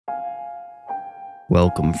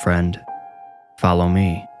Welcome, friend. Follow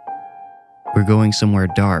me. We're going somewhere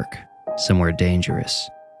dark, somewhere dangerous.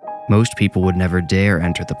 Most people would never dare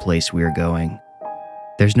enter the place we're going.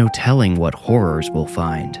 There's no telling what horrors we'll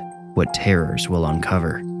find, what terrors we'll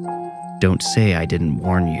uncover. Don't say I didn't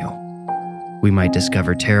warn you. We might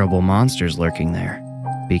discover terrible monsters lurking there.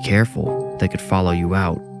 Be careful, they could follow you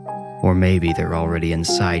out. Or maybe they're already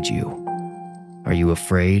inside you. Are you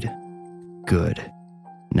afraid? Good.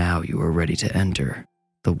 Now you are ready to enter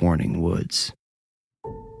the Warning Woods.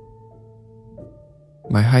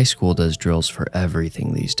 My high school does drills for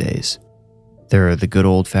everything these days. There are the good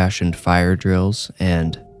old-fashioned fire drills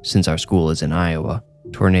and, since our school is in Iowa,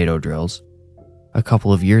 tornado drills. A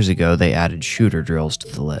couple of years ago, they added shooter drills to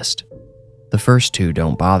the list. The first two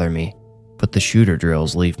don't bother me, but the shooter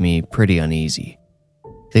drills leave me pretty uneasy.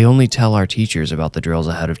 They only tell our teachers about the drills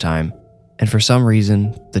ahead of time, and for some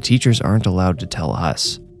reason, the teachers aren't allowed to tell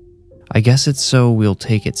us. I guess it's so we'll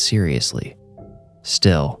take it seriously.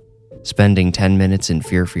 Still, spending 10 minutes in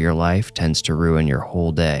fear for your life tends to ruin your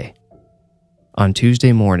whole day. On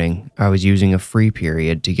Tuesday morning, I was using a free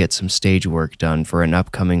period to get some stage work done for an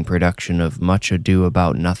upcoming production of Much Ado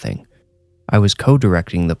About Nothing. I was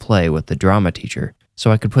co-directing the play with the drama teacher,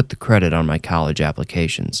 so I could put the credit on my college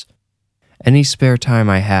applications. Any spare time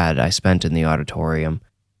I had, I spent in the auditorium,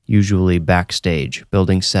 usually backstage,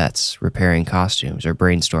 building sets, repairing costumes, or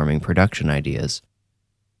brainstorming production ideas.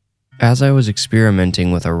 As I was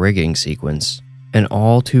experimenting with a rigging sequence, an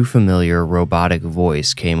all too familiar robotic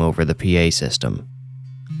voice came over the PA system.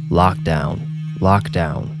 Lockdown,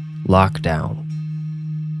 lockdown, lockdown.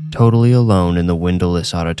 Totally alone in the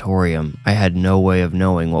windowless auditorium, I had no way of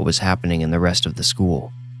knowing what was happening in the rest of the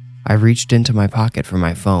school. I reached into my pocket for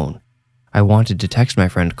my phone. I wanted to text my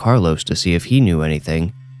friend Carlos to see if he knew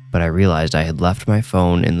anything, but I realized I had left my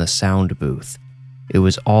phone in the sound booth. It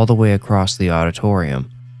was all the way across the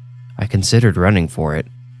auditorium. I considered running for it,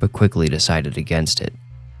 but quickly decided against it.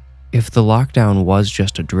 If the lockdown was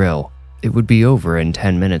just a drill, it would be over in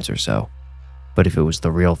 10 minutes or so. But if it was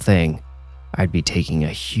the real thing, I'd be taking a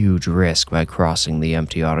huge risk by crossing the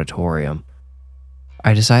empty auditorium.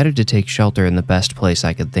 I decided to take shelter in the best place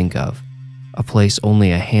I could think of, a place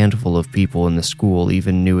only a handful of people in the school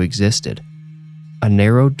even knew existed. A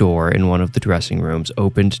narrow door in one of the dressing rooms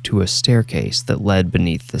opened to a staircase that led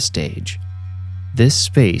beneath the stage. This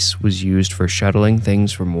space was used for shuttling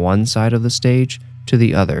things from one side of the stage to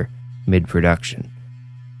the other mid-production.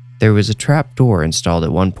 There was a trap door installed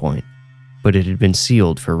at one point, but it had been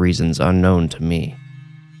sealed for reasons unknown to me.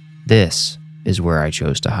 This is where I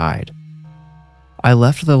chose to hide. I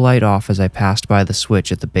left the light off as I passed by the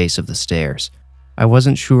switch at the base of the stairs. I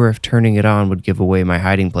wasn't sure if turning it on would give away my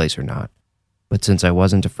hiding place or not, but since I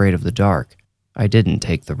wasn't afraid of the dark, I didn't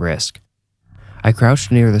take the risk. I crouched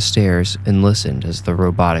near the stairs and listened as the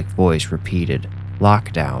robotic voice repeated,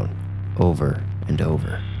 "Lockdown," over and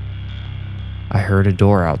over. I heard a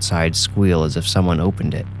door outside squeal as if someone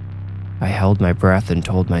opened it. I held my breath and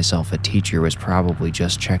told myself a teacher was probably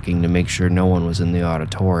just checking to make sure no one was in the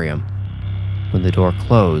auditorium. When the door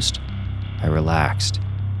closed, I relaxed.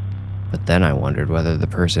 But then I wondered whether the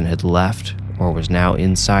person had left or was now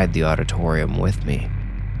inside the auditorium with me.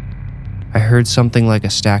 I heard something like a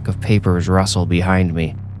stack of papers rustle behind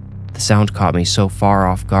me. The sound caught me so far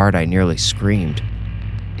off guard I nearly screamed.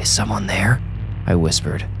 "Is someone there?" I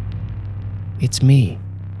whispered. "It's me,"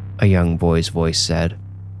 a young boy's voice said.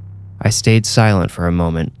 I stayed silent for a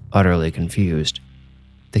moment, utterly confused.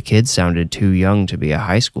 The kid sounded too young to be a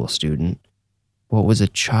high school student. What was a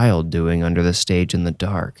child doing under the stage in the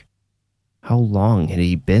dark? How long had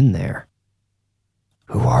he been there?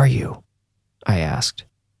 "Who are you?" I asked.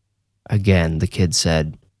 Again, the kid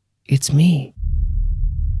said, "It's me."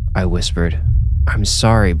 I whispered, "I'm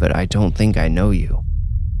sorry, but I don't think I know you."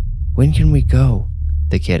 "When can we go?"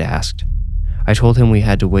 the kid asked. I told him we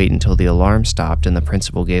had to wait until the alarm stopped and the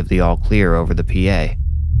principal gave the all clear over the PA.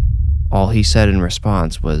 All he said in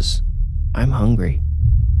response was, "I'm hungry."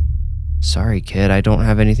 "Sorry, kid, I don't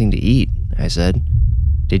have anything to eat," I said.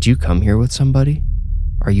 "Did you come here with somebody?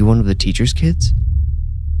 Are you one of the teacher's kids?"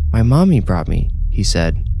 "My mommy brought me," he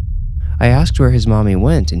said. I asked where his mommy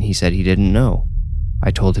went and he said he didn't know.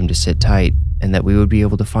 I told him to sit tight and that we would be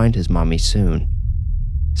able to find his mommy soon.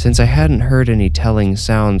 Since I hadn't heard any telling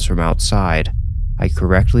sounds from outside, I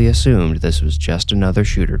correctly assumed this was just another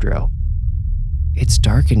shooter drill. "It's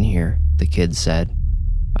dark in here," the kid said.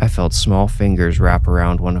 I felt small fingers wrap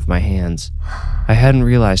around one of my hands. I hadn't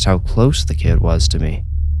realized how close the kid was to me.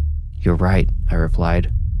 "You're right," I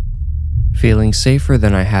replied. Feeling safer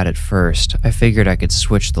than I had at first, I figured I could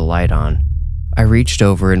switch the light on. I reached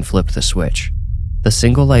over and flipped the switch. The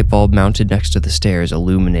single light bulb mounted next to the stairs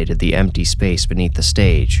illuminated the empty space beneath the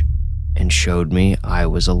stage and showed me I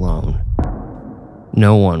was alone.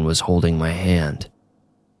 No one was holding my hand.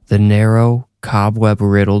 The narrow,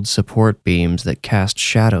 cobweb-riddled support beams that cast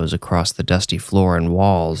shadows across the dusty floor and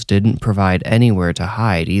walls didn't provide anywhere to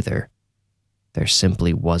hide either. There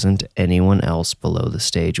simply wasn't anyone else below the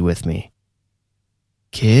stage with me.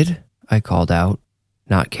 "Kid?" I called out,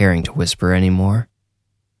 not caring to whisper anymore.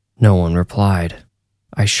 No one replied.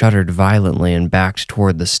 I shuddered violently and backed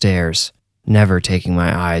toward the stairs, never taking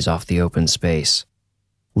my eyes off the open space.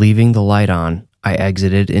 Leaving the light on, I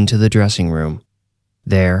exited into the dressing room.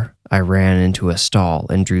 There, I ran into a stall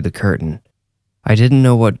and drew the curtain. I didn't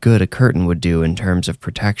know what good a curtain would do in terms of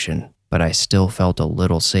protection, but I still felt a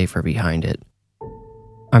little safer behind it.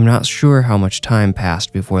 I'm not sure how much time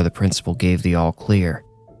passed before the principal gave the all clear.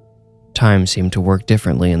 Time seemed to work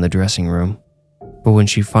differently in the dressing room. But when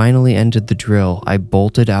she finally ended the drill, I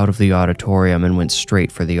bolted out of the auditorium and went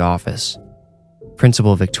straight for the office.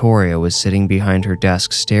 Principal Victoria was sitting behind her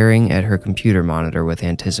desk staring at her computer monitor with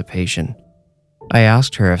anticipation. I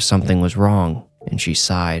asked her if something was wrong, and she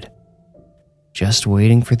sighed. "Just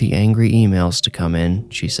waiting for the angry emails to come in,"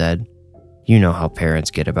 she said. "You know how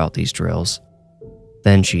parents get about these drills."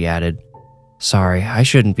 Then she added, "Sorry, I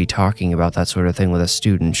shouldn't be talking about that sort of thing with a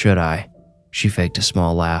student, should I?" She faked a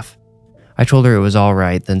small laugh. I told her it was all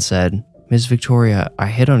right, then said, "Ms. Victoria, I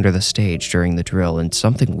hid under the stage during the drill and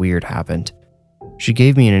something weird happened." She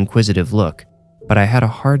gave me an inquisitive look, but I had a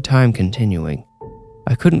hard time continuing.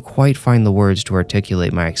 I couldn't quite find the words to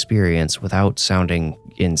articulate my experience without sounding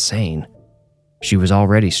insane. She was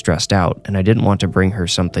already stressed out, and I didn't want to bring her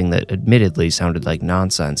something that admittedly sounded like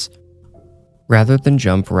nonsense. Rather than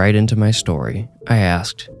jump right into my story, I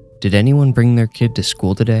asked, "Did anyone bring their kid to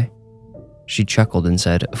school today?" She chuckled and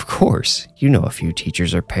said, "Of course, you know a few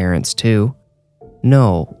teachers are parents too."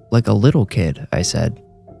 "No, like a little kid," I said.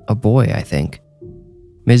 "A boy, I think."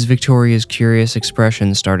 Ms. Victoria's curious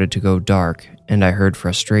expression started to go dark, and I heard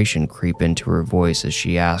frustration creep into her voice as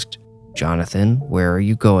she asked, "Jonathan, where are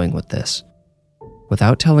you going with this?"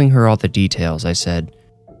 Without telling her all the details, I said,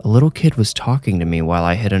 "A little kid was talking to me while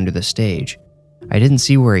I hid under the stage. I didn't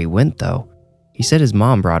see where he went, though. He said his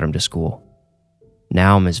mom brought him to school."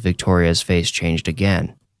 Now Miss Victoria's face changed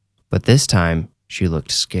again, but this time she looked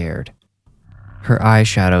scared. Her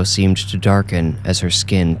eyeshadow seemed to darken as her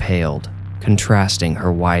skin paled, contrasting her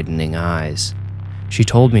widening eyes. She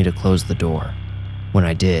told me to close the door. When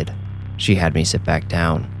I did, she had me sit back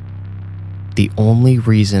down. "The only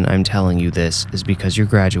reason I'm telling you this is because you're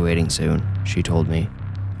graduating soon," she told me.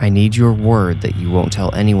 "I need your word that you won't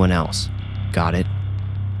tell anyone else. Got it?"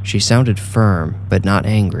 She sounded firm, but not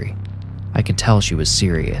angry. I could tell she was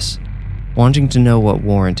serious. Wanting to know what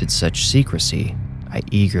warranted such secrecy, I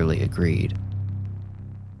eagerly agreed.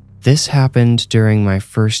 "This happened during my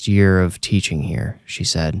first year of teaching here," she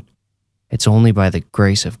said. "It's only by the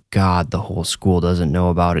grace of God the whole school doesn't know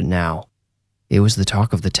about it now. It was the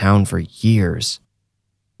talk of the town for years."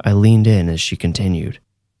 I leaned in as she continued.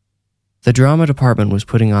 "The drama department was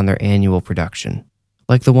putting on their annual production,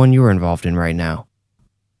 like the one you're involved in right now.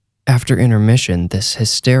 After intermission, this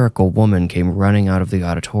hysterical woman came running out of the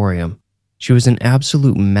auditorium. She was an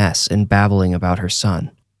absolute mess and babbling about her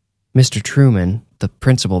son. Mr. Truman, the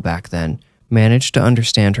principal back then, managed to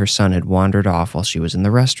understand her son had wandered off while she was in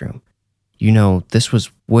the restroom. You know, this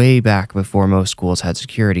was way back before most schools had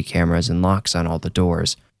security cameras and locks on all the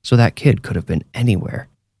doors, so that kid could have been anywhere.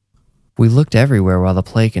 We looked everywhere while the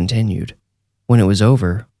play continued. When it was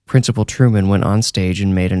over, Principal Truman went on stage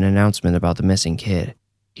and made an announcement about the missing kid.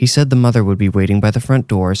 He said the mother would be waiting by the front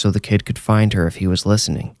door so the kid could find her if he was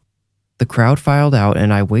listening. The crowd filed out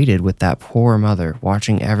and I waited with that poor mother,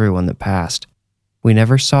 watching everyone that passed. We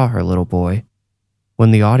never saw her little boy.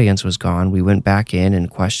 When the audience was gone, we went back in and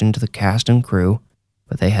questioned the cast and crew,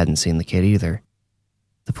 but they hadn't seen the kid either.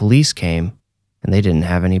 The police came, and they didn't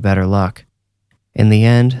have any better luck. In the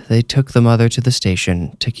end, they took the mother to the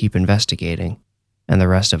station to keep investigating, and the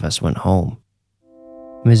rest of us went home.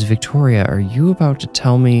 "Ms. Victoria, are you about to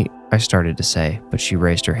tell me?" I started to say, but she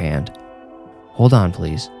raised her hand. "Hold on,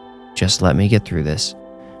 please. Just let me get through this.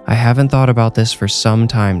 I haven't thought about this for some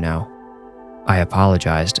time now." I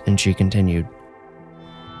apologized, and she continued.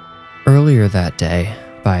 "Earlier that day,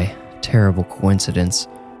 by terrible coincidence,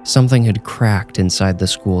 something had cracked inside the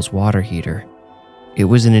school's water heater. It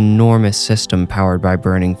was an enormous system powered by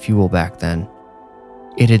burning fuel back then.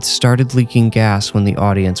 It had started leaking gas when the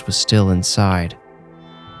audience was still inside.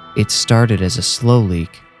 It started as a slow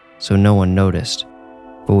leak, so no one noticed.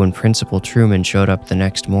 But when Principal Truman showed up the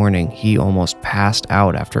next morning, he almost passed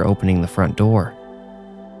out after opening the front door.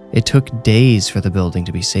 It took days for the building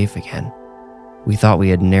to be safe again. We thought we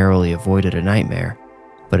had narrowly avoided a nightmare,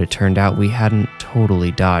 but it turned out we hadn't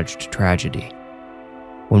totally dodged tragedy.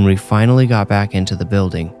 When we finally got back into the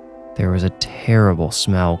building, there was a terrible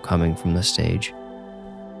smell coming from the stage.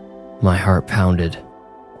 My heart pounded.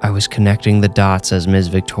 I was connecting the dots as Ms.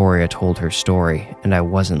 Victoria told her story, and I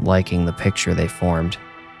wasn't liking the picture they formed.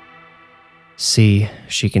 "See,"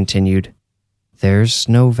 she continued, "there's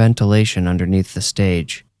no ventilation underneath the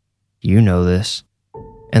stage. You know this.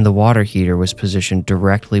 And the water heater was positioned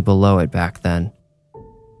directly below it back then.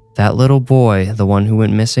 That little boy, the one who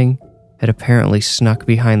went missing, had apparently snuck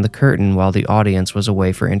behind the curtain while the audience was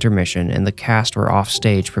away for intermission and the cast were off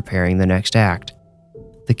stage preparing the next act.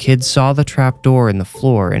 The kid saw the trap door in the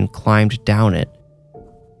floor and climbed down it.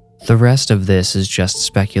 The rest of this is just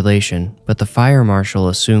speculation, but the fire marshal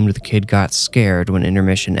assumed the kid got scared when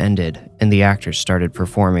intermission ended and the actors started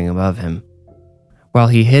performing above him. While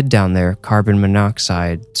he hid down there, carbon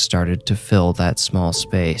monoxide started to fill that small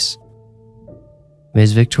space."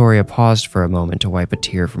 Ms. Victoria paused for a moment to wipe a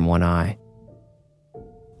tear from one eye.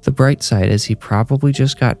 "The bright side is he probably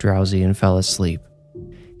just got drowsy and fell asleep.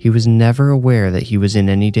 He was never aware that he was in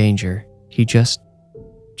any danger. He just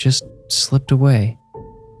slipped away."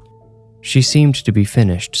 She seemed to be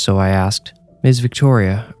finished, so I asked, "Ms.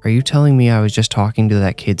 Victoria, are you telling me I was just talking to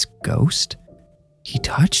that kid's ghost? He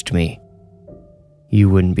touched me." "You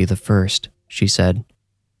wouldn't be the first," she said.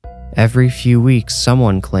 "Every few weeks,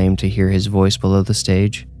 someone claimed to hear his voice below the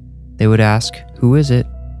stage. They would ask, 'Who is it?'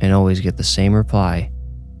 and always get the same reply,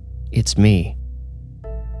 'It's me.'"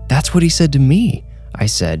 "That's what he said to me," I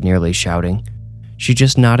said, nearly shouting. She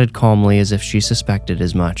just nodded calmly as if she suspected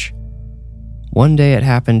as much. "One day it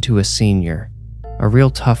happened to a senior, a real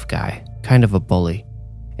tough guy, kind of a bully,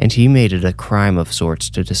 and he made it a crime of sorts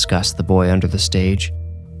to discuss the boy under the stage.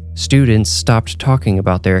 Students stopped talking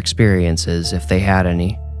about their experiences, if they had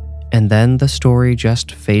any, and then the story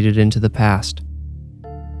just faded into the past.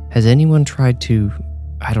 Has anyone tried to,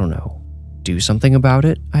 do something about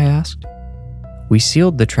it?" I asked. "We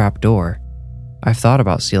sealed the trap door. I've thought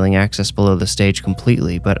about sealing access below the stage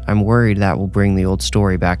completely, but I'm worried that will bring the old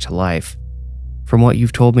story back to life. From what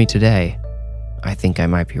you've told me today, I think I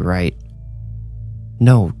might be right."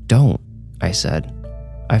 "No, don't," I said.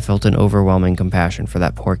 I felt an overwhelming compassion for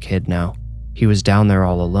that poor kid now. He was down there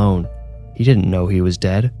all alone. He didn't know he was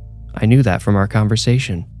dead. I knew that from our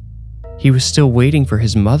conversation. He was still waiting for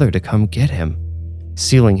his mother to come get him.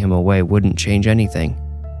 Sealing him away wouldn't change anything.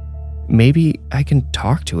 "Maybe I can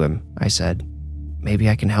talk to him," I said. "Maybe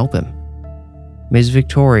I can help him." Ms.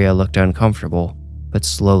 Victoria looked uncomfortable, but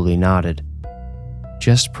slowly nodded.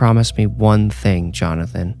 "Just promise me one thing,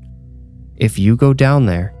 Jonathan. If you go down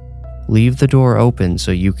there, leave the door open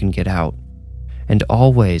so you can get out. And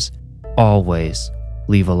always, always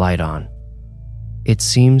leave a light on. It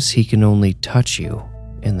seems he can only touch you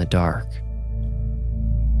in the dark."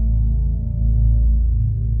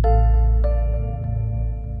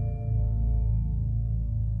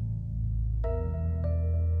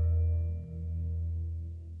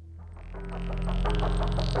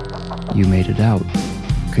 You made it out.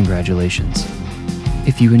 Congratulations.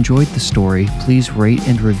 If you enjoyed the story, please rate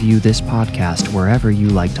and review this podcast wherever you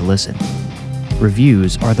like to listen.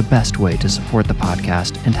 Reviews are the best way to support the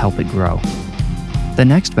podcast and help it grow. The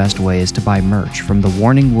next best way is to buy merch from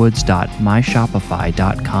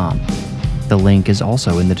thewarningwoods.myshopify.com. The link is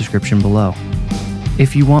also in the description below.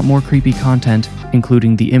 If you want more creepy content,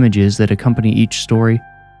 including the images that accompany each story,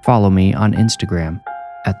 follow me on Instagram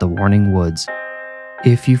 @thewarningwoods.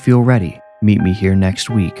 If you feel ready, meet me here next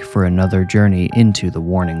week for another journey into the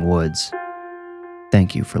Warning Woods.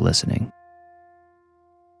 Thank you for listening.